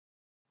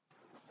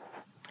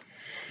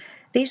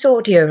These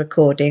audio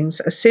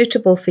recordings are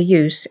suitable for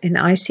use in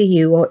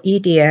ICU or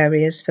ED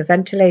areas for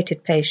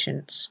ventilated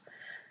patients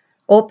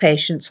or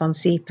patients on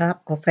CPAP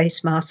or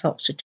face mask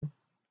oxygen.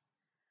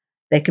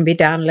 They can be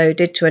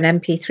downloaded to an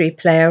MP3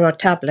 player or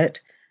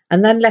tablet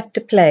and then left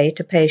to play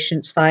to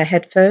patients via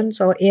headphones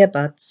or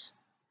earbuds.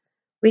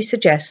 We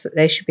suggest that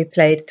they should be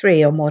played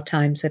 3 or more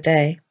times a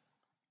day.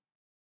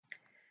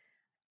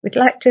 We'd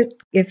like to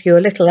give you a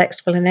little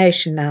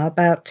explanation now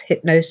about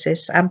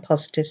hypnosis and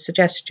positive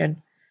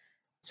suggestion,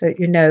 so that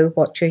you know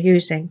what you're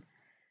using.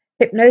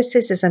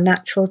 Hypnosis is a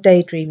natural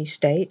daydreamy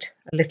state,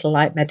 a little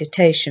like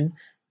meditation,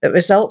 that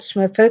results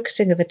from a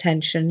focusing of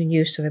attention and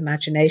use of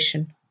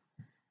imagination.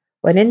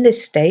 When in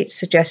this state,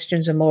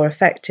 suggestions are more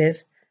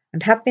effective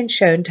and have been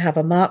shown to have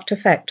a marked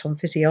effect on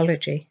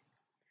physiology.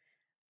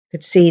 You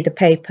could see the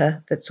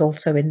paper that's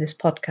also in this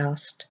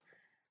podcast.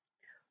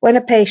 When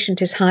a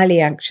patient is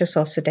highly anxious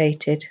or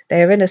sedated,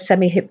 they are in a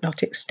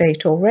semi-hypnotic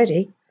state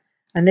already,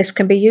 and this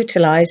can be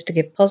utilised to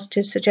give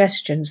positive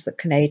suggestions that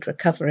can aid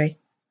recovery.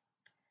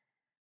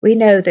 We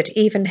know that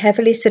even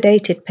heavily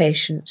sedated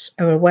patients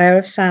are aware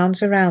of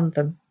sounds around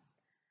them,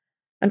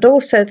 and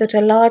also that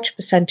a large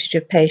percentage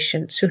of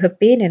patients who have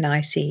been in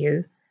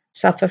ICU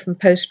suffer from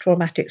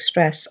post-traumatic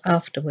stress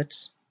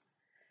afterwards.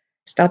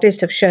 Studies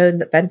have shown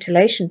that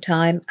ventilation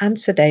time and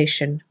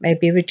sedation may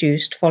be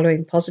reduced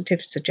following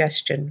positive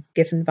suggestion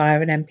given via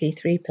an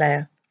MP3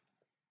 player.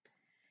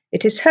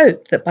 It is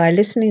hoped that by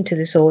listening to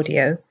this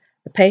audio,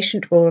 the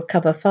patient will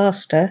recover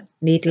faster,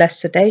 need less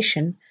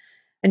sedation,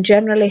 and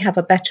generally have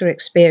a better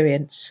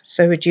experience,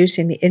 so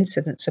reducing the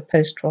incidence of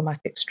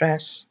post-traumatic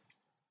stress.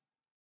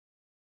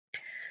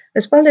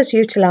 As well as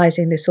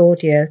utilising this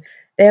audio,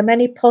 there are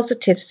many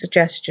positive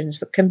suggestions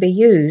that can be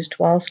used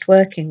whilst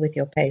working with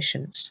your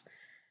patients.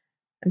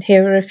 And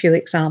here are a few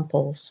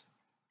examples.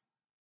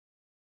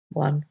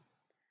 1.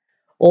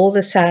 All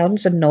the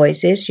sounds and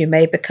noises you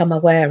may become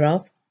aware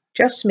of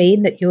just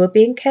mean that you are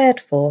being cared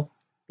for,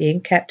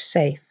 being kept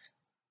safe.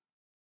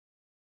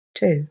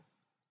 2.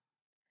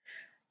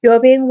 You are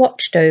being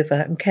watched over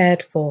and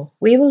cared for.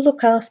 We will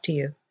look after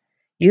you.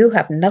 You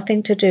have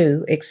nothing to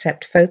do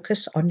except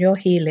focus on your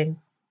healing.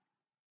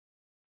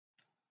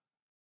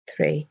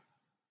 3.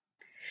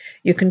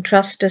 You can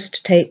trust us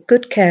to take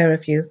good care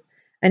of you,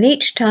 and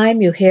each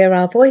time you hear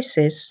our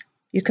voices,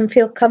 you can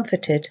feel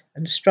comforted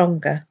and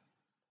stronger.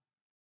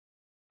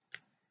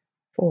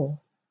 4.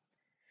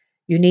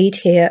 You need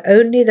hear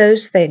only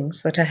those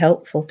things that are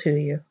helpful to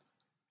you.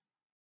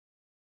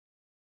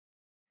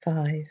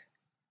 5.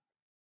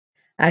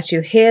 As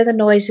you hear the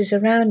noises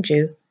around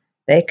you,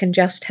 they can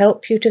just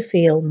help you to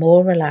feel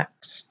more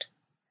relaxed.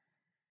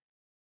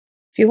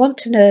 If you want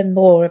to learn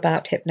more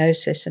about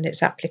hypnosis and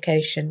its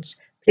applications,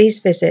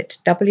 please visit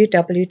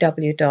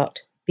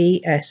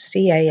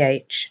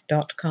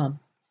www.bscah.com.